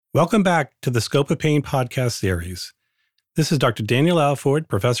Welcome back to the Scope of Pain podcast series. This is Dr. Daniel Alford,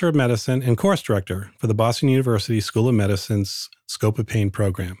 Professor of Medicine and Course Director for the Boston University School of Medicine's Scope of Pain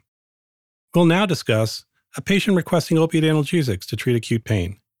program. We'll now discuss a patient requesting opioid analgesics to treat acute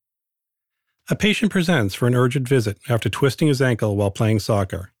pain. A patient presents for an urgent visit after twisting his ankle while playing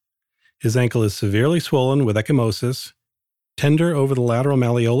soccer. His ankle is severely swollen with ecchymosis, tender over the lateral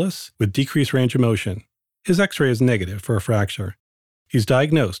malleolus with decreased range of motion. His x-ray is negative for a fracture. He's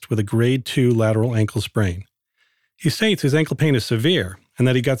diagnosed with a grade 2 lateral ankle sprain. He states his ankle pain is severe and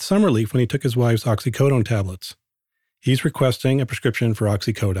that he got some relief when he took his wife's oxycodone tablets. He's requesting a prescription for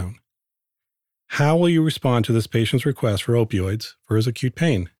oxycodone. How will you respond to this patient's request for opioids for his acute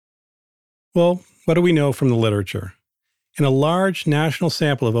pain? Well, what do we know from the literature? In a large national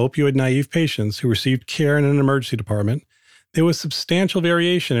sample of opioid-naive patients who received care in an emergency department, there was substantial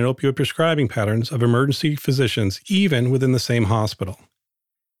variation in opioid prescribing patterns of emergency physicians even within the same hospital.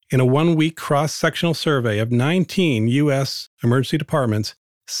 In a 1-week cross-sectional survey of 19 U.S. emergency departments,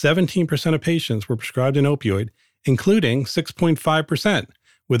 17% of patients were prescribed an opioid, including 6.5%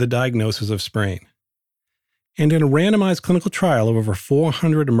 with a diagnosis of sprain. And in a randomized clinical trial of over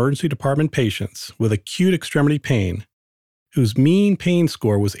 400 emergency department patients with acute extremity pain, whose mean pain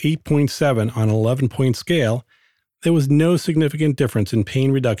score was 8.7 on an 11-point scale, there was no significant difference in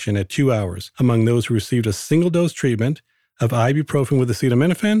pain reduction at 2 hours among those who received a single-dose treatment of ibuprofen with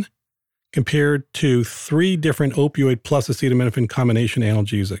acetaminophen compared to 3 different opioid plus acetaminophen combination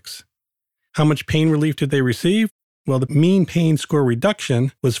analgesics. How much pain relief did they receive? Well, the mean pain score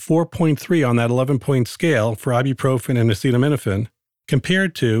reduction was 4.3 on that 11-point scale for ibuprofen and acetaminophen,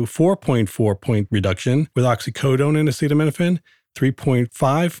 compared to 4.4-point reduction with oxycodone and acetaminophen,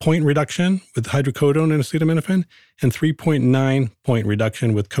 3.5-point reduction with hydrocodone and acetaminophen, and 3.9-point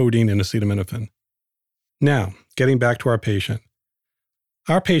reduction with codeine and acetaminophen. Now, getting back to our patient.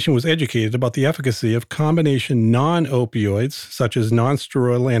 Our patient was educated about the efficacy of combination non-opioids, such as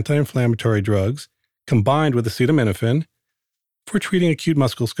non-steroidal anti-inflammatory drugs, combined with acetaminophen, for treating acute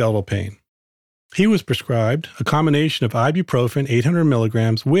musculoskeletal pain. He was prescribed a combination of ibuprofen 800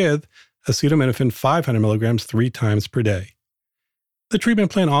 milligrams with acetaminophen 500 milligrams 3 times per day. The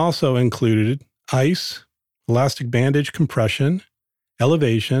treatment plan also included ice, elastic bandage compression,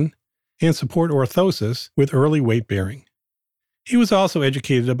 elevation, and support orthosis with early weight bearing. He was also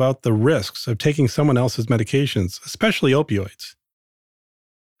educated about the risks of taking someone else's medications, especially opioids.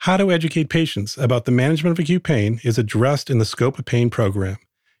 How to educate patients about the management of acute pain is addressed in the Scope of Pain program.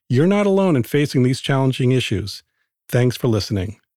 You're not alone in facing these challenging issues. Thanks for listening.